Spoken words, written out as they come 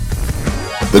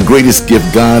greatest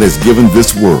gift God has given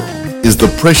this world is the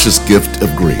precious gift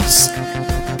of grace.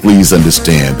 Please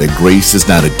understand that grace is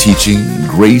not a teaching.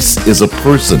 Grace is a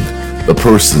person, the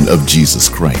person of Jesus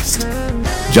Christ.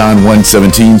 John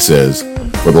 1:17 says,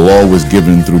 "For the law was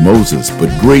given through Moses,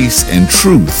 but grace and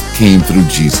truth came through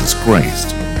Jesus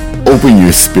Christ." Open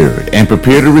your spirit and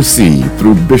prepare to receive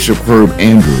through Bishop Herb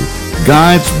Andrew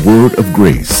God's word of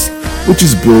grace, which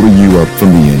is building you up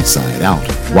from the inside out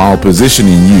while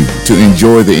positioning you to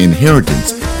enjoy the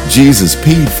inheritance Jesus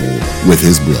paid for with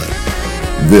his blood.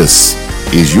 This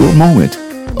is your moment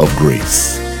of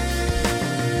grace.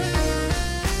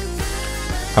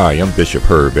 Hi, I'm Bishop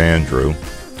Herb Andrew,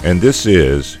 and this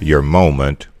is your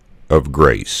moment of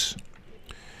grace.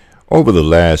 Over the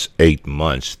last 8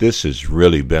 months, this has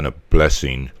really been a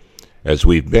blessing as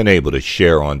we've been able to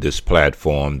share on this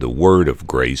platform the word of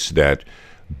grace that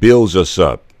builds us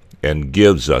up and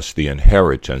gives us the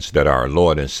inheritance that our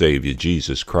Lord and Savior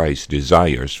Jesus Christ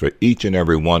desires for each and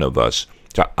every one of us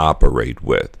to operate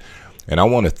with. And I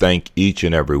want to thank each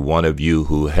and every one of you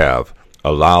who have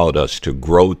allowed us to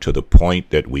grow to the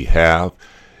point that we have.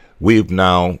 We've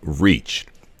now reached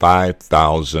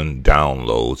 5,000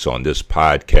 downloads on this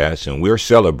podcast, and we're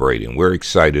celebrating. We're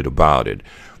excited about it.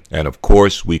 And of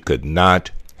course, we could not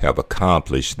have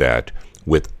accomplished that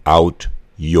without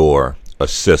your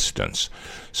assistance.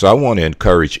 So I want to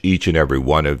encourage each and every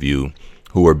one of you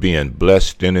who are being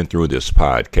blessed in and through this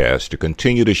podcast to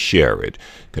continue to share it,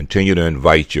 continue to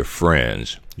invite your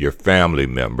friends, your family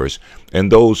members,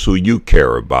 and those who you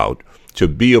care about to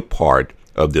be a part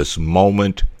of this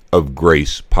Moment of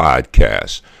Grace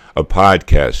podcast, a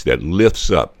podcast that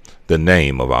lifts up the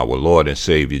name of our Lord and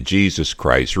Savior Jesus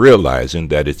Christ, realizing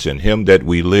that it's in him that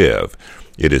we live,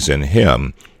 it is in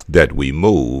him that we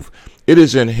move, it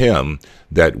is in him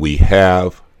that we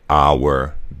have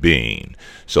our being.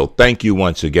 So thank you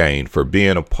once again for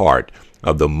being a part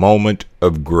of the Moment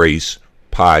of Grace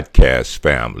podcast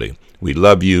family. We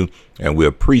love you and we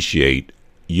appreciate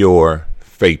your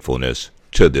faithfulness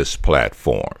to this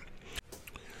platform.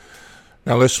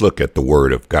 Now let's look at the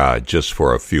Word of God just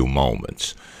for a few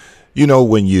moments. You know,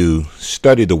 when you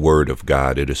study the Word of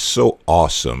God, it is so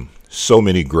awesome, so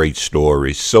many great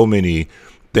stories, so many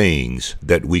things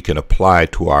that we can apply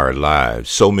to our lives,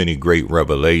 so many great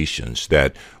revelations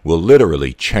that will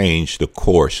literally change the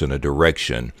course and the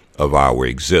direction of our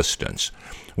existence.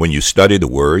 When you study the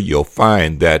Word, you'll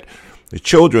find that the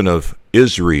children of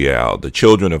Israel, the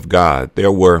children of God,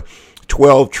 there were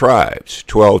 12 tribes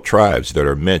that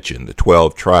are mentioned, the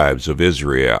 12 tribes of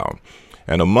Israel.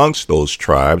 And amongst those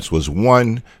tribes was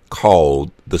one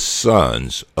called the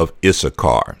sons of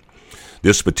Issachar.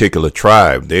 This particular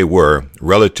tribe, they were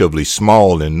relatively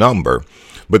small in number,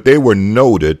 but they were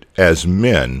noted as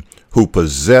men who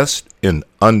possessed an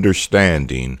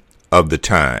understanding of the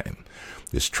time.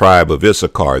 This tribe of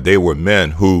Issachar, they were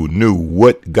men who knew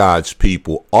what God's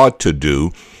people ought to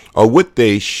do or what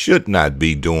they should not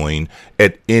be doing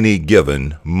at any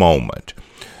given moment.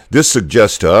 This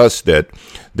suggests to us that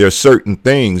there are certain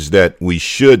things that we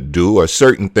should do or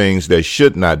certain things that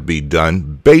should not be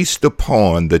done based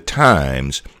upon the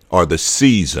times or the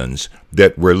seasons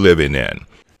that we're living in.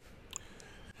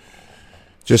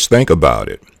 Just think about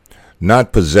it.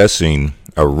 Not possessing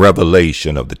a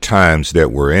revelation of the times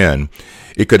that we're in,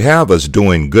 it could have us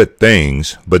doing good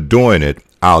things, but doing it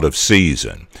out of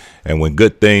season. And when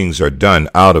good things are done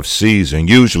out of season,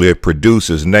 usually it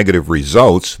produces negative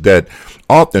results that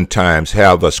oftentimes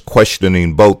have us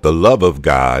questioning both the love of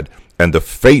God and the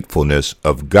faithfulness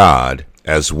of God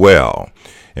as well.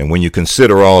 And when you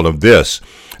consider all of this,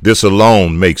 this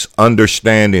alone makes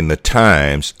understanding the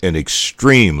times an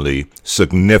extremely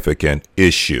significant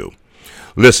issue.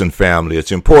 Listen, family,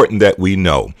 it's important that we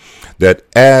know that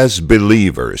as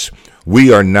believers,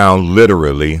 we are now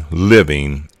literally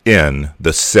living in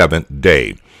the seventh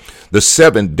day. The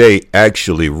seventh day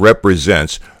actually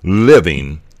represents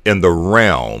living in the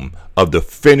realm of the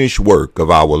finished work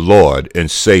of our Lord and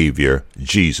Savior,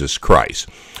 Jesus Christ.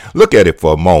 Look at it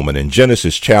for a moment. In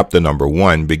Genesis chapter number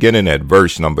 1, beginning at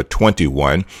verse number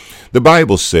 21, the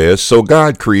Bible says, "So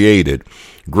God created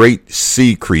great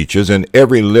sea creatures and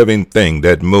every living thing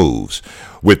that moves,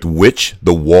 with which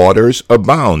the waters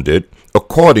abounded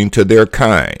according to their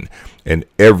kind, and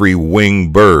every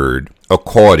winged bird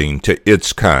according to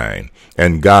its kind.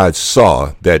 And God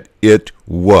saw that it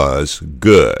was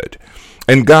good.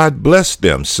 And God blessed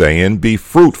them, saying, Be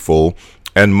fruitful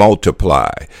and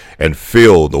multiply, and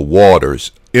fill the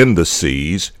waters in the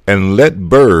seas, and let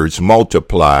birds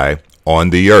multiply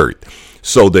on the earth.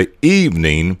 So the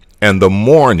evening and the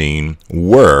morning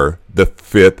were the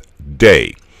fifth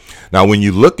day." Now, when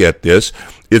you look at this,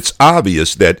 it's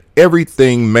obvious that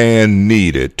everything man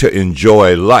needed to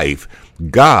enjoy life,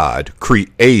 God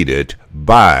created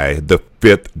by the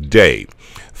fifth day.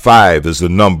 5 is the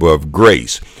number of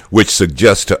grace, which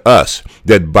suggests to us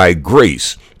that by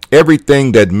grace,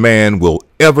 everything that man will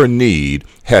ever need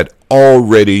had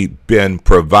already been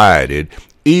provided,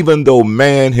 even though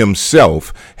man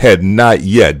himself had not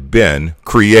yet been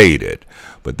created.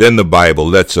 But then the Bible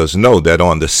lets us know that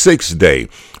on the sixth day,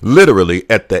 literally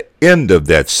at the end of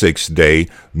that sixth day,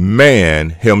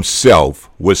 man himself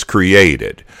was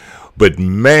created. But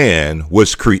man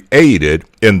was created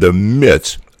in the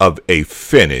midst of a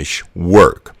finished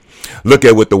work. Look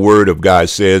at what the Word of God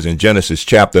says in Genesis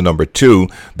chapter number 2,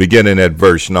 beginning at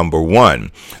verse number 1.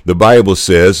 The Bible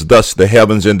says, "Thus the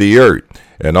heavens and the earth,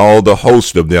 and all the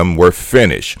host of them were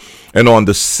finished. And on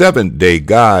the seventh day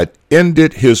God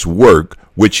ended his work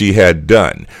which he had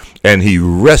done, and he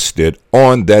rested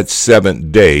on that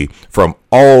seventh day from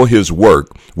all his work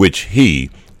which he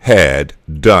had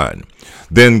done.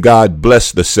 Then God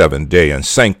blessed the seventh day and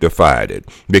sanctified it,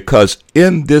 because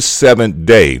in this seventh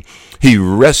day he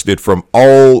rested from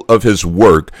all of his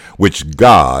work which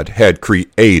God had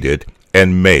created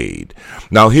and made."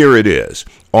 Now here it is.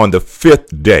 On the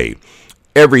fifth day,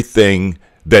 everything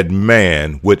that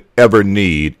man would ever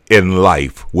need in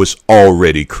life was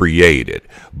already created.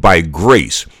 By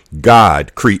grace,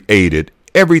 God created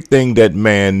everything that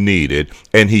man needed,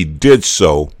 and he did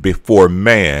so before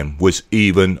man was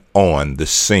even on the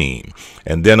scene.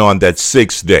 And then on that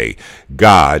sixth day,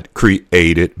 God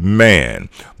created man.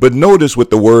 But notice what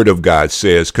the Word of God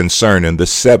says concerning the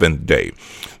seventh day.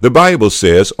 The Bible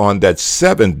says on that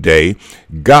seventh day,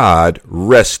 God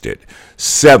rested.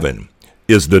 7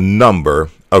 is the number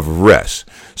of rest.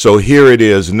 So here it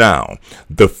is now.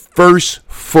 The first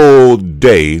full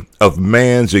day of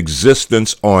man's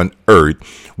existence on earth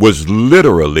was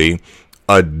literally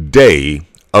a day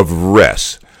of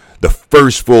rest. The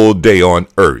first full day on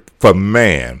earth for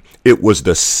man. It was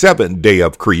the seventh day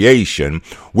of creation,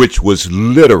 which was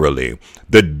literally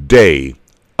the day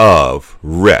of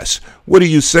rest. What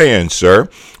are you saying, sir?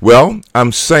 Well,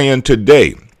 I'm saying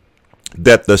today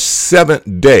that the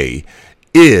seventh day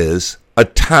is a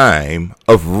time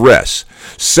of rest.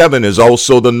 7 is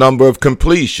also the number of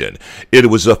completion. It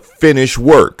was a finished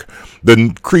work.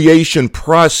 The creation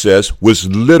process was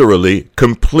literally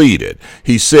completed.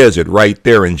 He says it right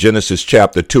there in Genesis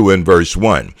chapter 2 and verse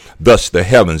 1. "Thus the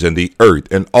heavens and the earth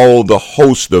and all the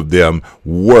host of them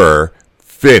were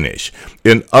finished."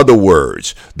 In other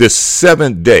words, this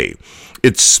seventh day,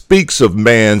 it speaks of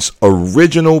man's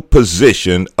original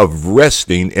position of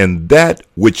resting in that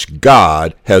which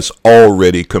God has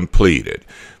already completed.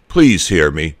 Please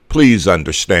hear me. Please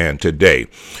understand today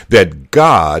that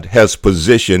God has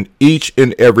positioned each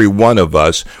and every one of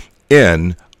us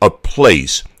in a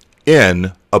place,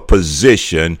 in a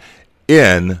position,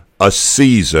 in a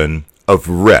season of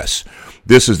rest.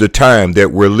 This is the time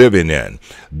that we're living in.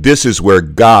 This is where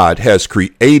God has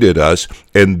created us,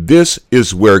 and this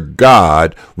is where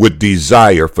God would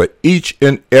desire for each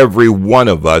and every one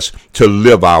of us to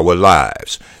live our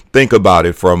lives. Think about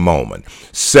it for a moment.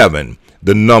 7,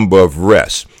 the number of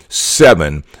rest.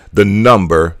 7, the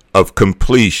number of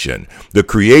completion. The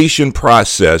creation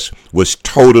process was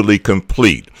totally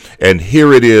complete. And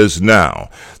here it is now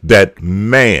that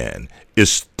man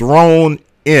is thrown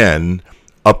in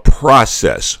a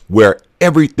process where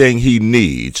everything he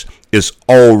needs is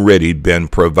already been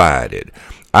provided.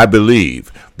 I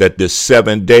believe that this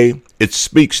seventh day, it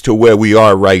speaks to where we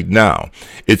are right now.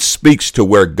 It speaks to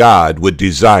where God would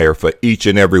desire for each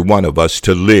and every one of us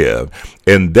to live,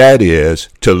 and that is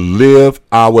to live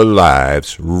our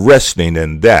lives resting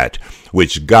in that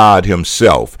which God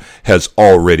himself has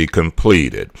already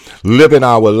completed. Living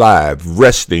our lives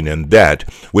resting in that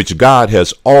which God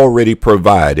has already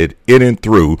provided in and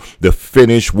through the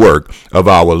finished work of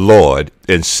our Lord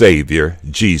and Savior,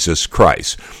 Jesus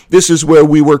Christ. This is where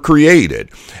we were created.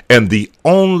 And the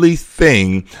only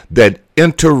thing that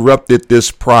interrupted this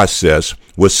process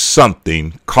was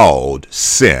something called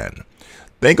sin.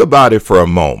 Think about it for a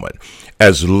moment.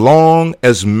 As long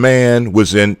as man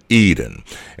was in Eden,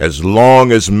 as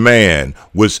long as man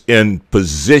was in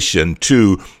position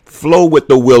to flow with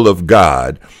the will of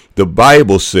God, the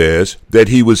Bible says that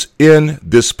he was in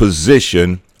this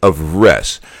position of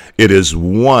rest. It is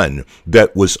one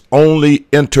that was only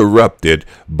interrupted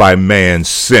by man's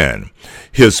sin.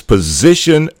 His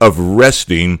position of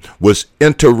resting was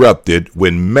interrupted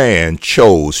when man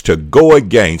chose to go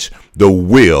against the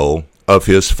will of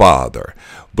his Father.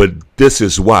 But this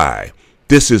is why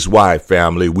This is why,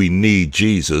 family, we need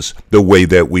Jesus the way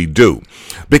that we do.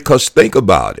 Because think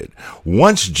about it.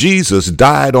 Once Jesus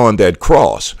died on that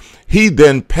cross, he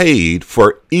then paid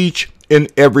for each and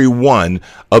every one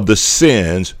of the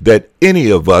sins that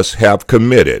any of us have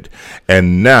committed.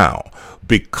 And now,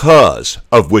 because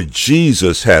of what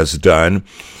Jesus has done,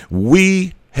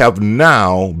 we have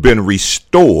now been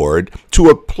restored to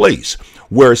a place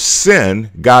where sin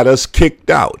got us kicked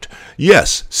out.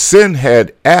 Yes, sin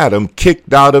had Adam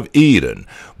kicked out of Eden,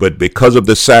 but because of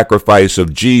the sacrifice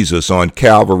of Jesus on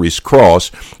Calvary's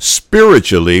cross,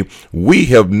 spiritually, we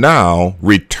have now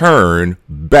returned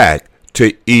back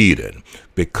to Eden.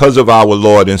 Because of our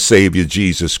Lord and Savior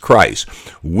Jesus Christ,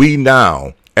 we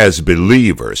now, as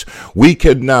believers, we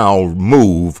can now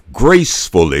move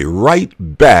gracefully right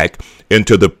back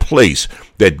into the place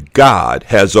that God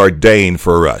has ordained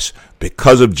for us.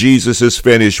 Because of Jesus'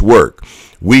 finished work,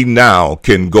 we now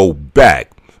can go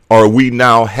back, or we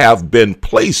now have been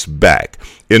placed back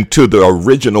into the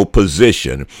original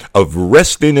position of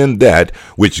resting in that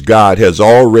which God has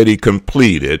already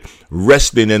completed,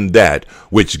 resting in that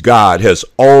which God has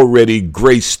already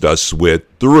graced us with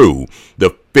through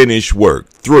the finished work,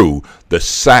 through the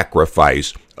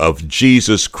sacrifice of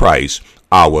Jesus Christ,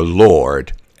 our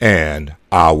Lord and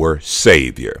our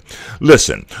Savior.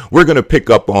 Listen, we're going to pick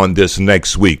up on this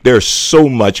next week. There's so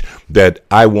much that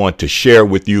I want to share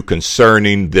with you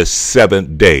concerning this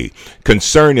seventh day,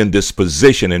 concerning this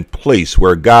position and place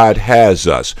where God has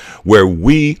us, where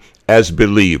we as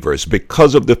believers,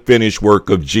 because of the finished work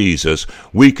of Jesus,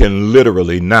 we can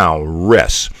literally now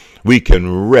rest. We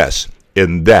can rest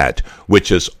in that which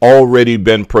has already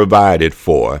been provided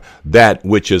for, that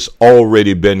which has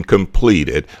already been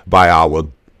completed by our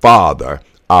Father,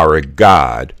 our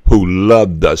God, who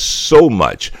loved us so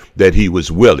much that he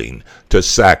was willing to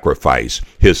sacrifice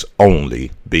his only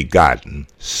begotten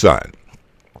Son.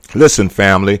 Listen,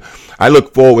 family, I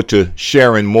look forward to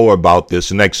sharing more about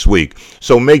this next week.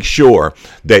 So make sure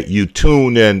that you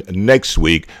tune in next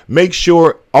week. Make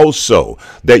sure also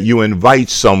that you invite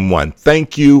someone.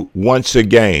 Thank you once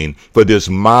again for this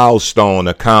milestone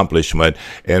accomplishment.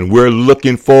 And we're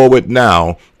looking forward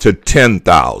now to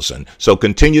 10,000. So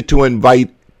continue to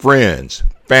invite friends,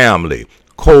 family,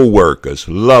 co-workers,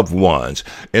 loved ones.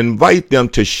 Invite them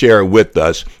to share with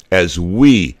us as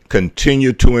we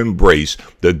continue to embrace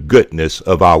the goodness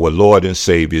of our Lord and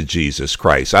Savior Jesus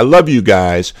Christ. I love you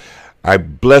guys. I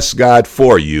bless God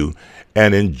for you,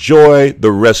 and enjoy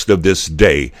the rest of this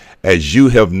day as you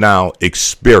have now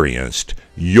experienced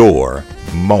your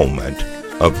moment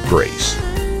of grace.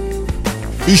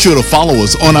 Be sure to follow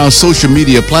us on our social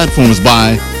media platforms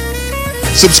by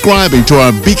subscribing to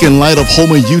our Beacon Light of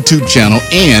Homer YouTube channel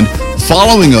and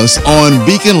following us on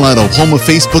Beacon Light of Homer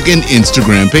Facebook and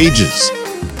Instagram pages.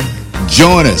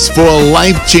 Join us for a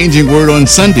life-changing word on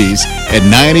Sundays at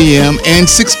 9 a.m. and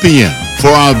 6 p.m.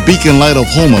 for our Beacon Light of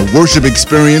Homer worship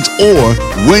experience, or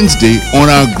Wednesday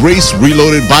on our Grace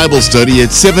Reloaded Bible study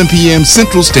at 7 p.m.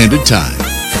 Central Standard Time.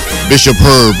 Bishop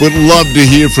Herb would love to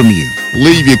hear from you.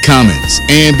 Leave your comments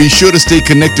and be sure to stay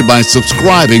connected by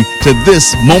subscribing to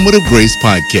this Moment of Grace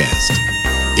podcast.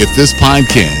 If this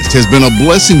podcast has been a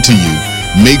blessing to you,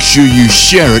 make sure you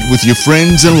share it with your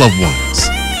friends and loved ones.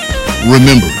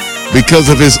 Remember, because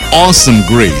of his awesome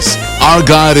grace, our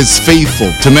God is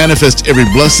faithful to manifest every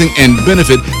blessing and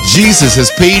benefit Jesus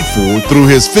has paid for through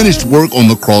his finished work on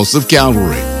the cross of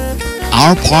Calvary.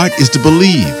 Our part is to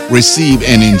believe, receive,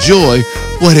 and enjoy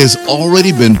what has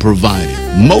already been provided,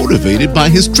 motivated by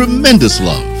his tremendous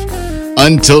love.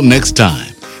 Until next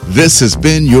time, this has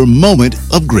been your Moment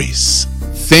of Grace.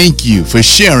 Thank you for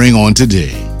sharing on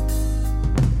today.